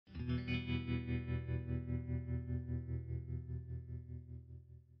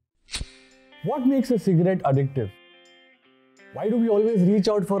What makes a cigarette addictive? Why do we always reach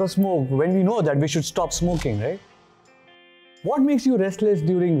out for a smoke when we know that we should stop smoking, right? What makes you restless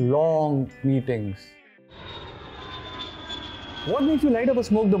during long meetings? What makes you light up a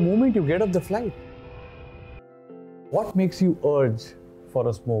smoke the moment you get off the flight? What makes you urge for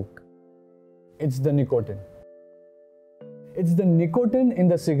a smoke? It's the nicotine. It's the nicotine in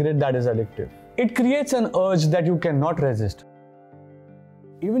the cigarette that is addictive. It creates an urge that you cannot resist,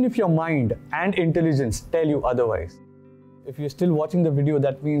 even if your mind and intelligence tell you otherwise. If you're still watching the video,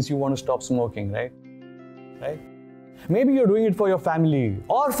 that means you want to stop smoking, right? Maybe you're doing it for your family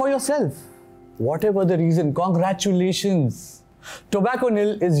or for yourself. Whatever the reason, congratulations.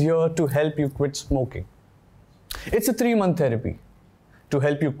 2baconil is here to help you quit smoking. It's a 3-month therapy to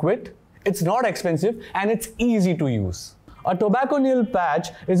help you quit. It's not expensive and it's easy to use. A 2baconil patch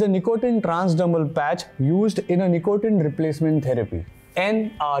is a nicotine transdermal patch used in a nicotine replacement therapy,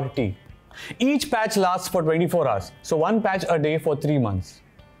 NRT. Each patch lasts for 24 hours, so 1 patch a day for 3 months.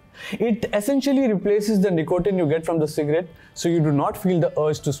 It essentially replaces the nicotine you get from the cigarette, so you do not feel the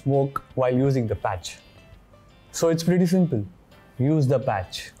urge to smoke while using the patch. So it's pretty simple. Use the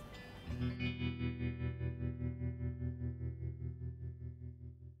patch.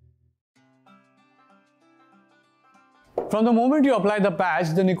 From the moment you apply the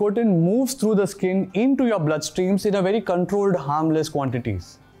patch, the nicotine moves through the skin into your bloodstreams in a very controlled, harmless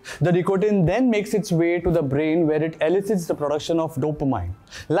quantities. The nicotine then makes its way to the brain where it elicits the production of dopamine,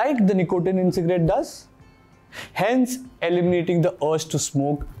 like the nicotine in cigarette does, hence eliminating the urge to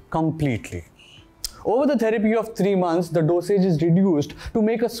smoke completely. Over the therapy of 3 months, the dosage is reduced to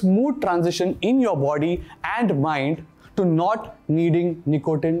make a smooth transition in your body and mind to not needing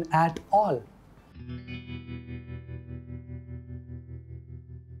nicotine at all.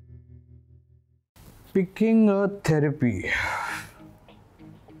 Picking a therapy.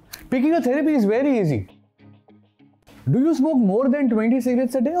 Picking a therapy is very easy. Do you smoke more than 20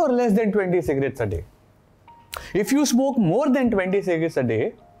 cigarettes a day or less than 20 cigarettes a day? If you smoke more than 20 cigarettes a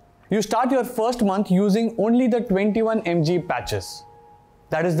day, you start your first month using only the 21 mg patches.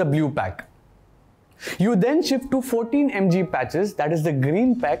 That is the blue pack. You then shift to 14 mg patches, that is the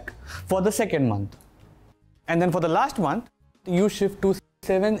green pack, for the second month. And then for the last month, you shift to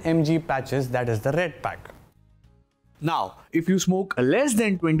 7 mg patches, that is the red pack. Now, if you smoke less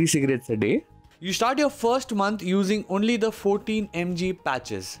than 20 cigarettes a day, you start your first month using only the 14 mg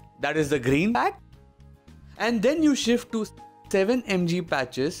patches, that is the green pack, and then you shift to 7 mg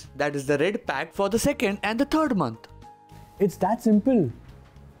patches, that is the red pack, for the second and the third month. It's that simple.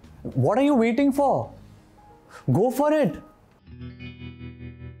 What are you waiting for? Go for it.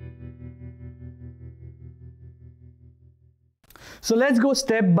 So let's go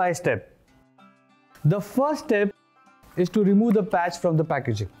step by step. The first step is to remove the patch from the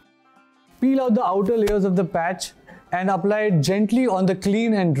packaging. Peel out the outer layers of the patch and apply it gently on the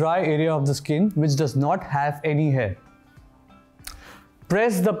clean and dry area of the skin which does not have any hair.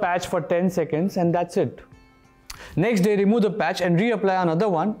 Press the patch for 10 seconds and that's it. Next day, remove the patch and reapply another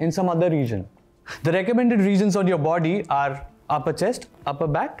one in some other region. The recommended regions on your body are upper chest, upper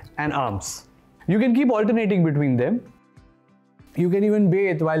back and arms. You can keep alternating between them. You can even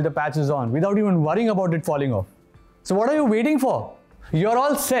bathe while the patch is on without even worrying about it falling off. So what are you waiting for? You're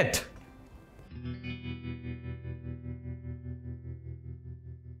all set.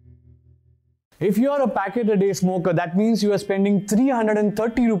 If you are a packet a day smoker, that means you are spending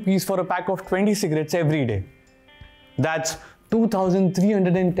 330 rupees for a pack of 20 cigarettes every day. That's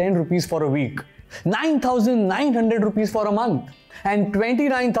 2,310 rupees for a week, 9,900 rupees for a month, and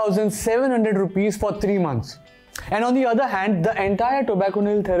 29,700 rupees for 3 months. And on the other hand, the entire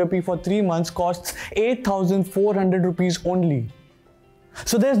 2baconil therapy for 3 months costs 8,400 rupees only.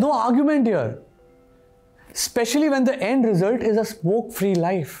 So there's no argument here, especially when the end result is a smoke-free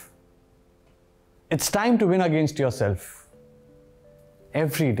life. It's time to win against yourself.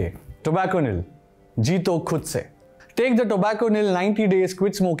 Every day. 2baconil. Jeeto khud se. Take the 2baconil 90 days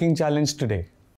quit smoking challenge today.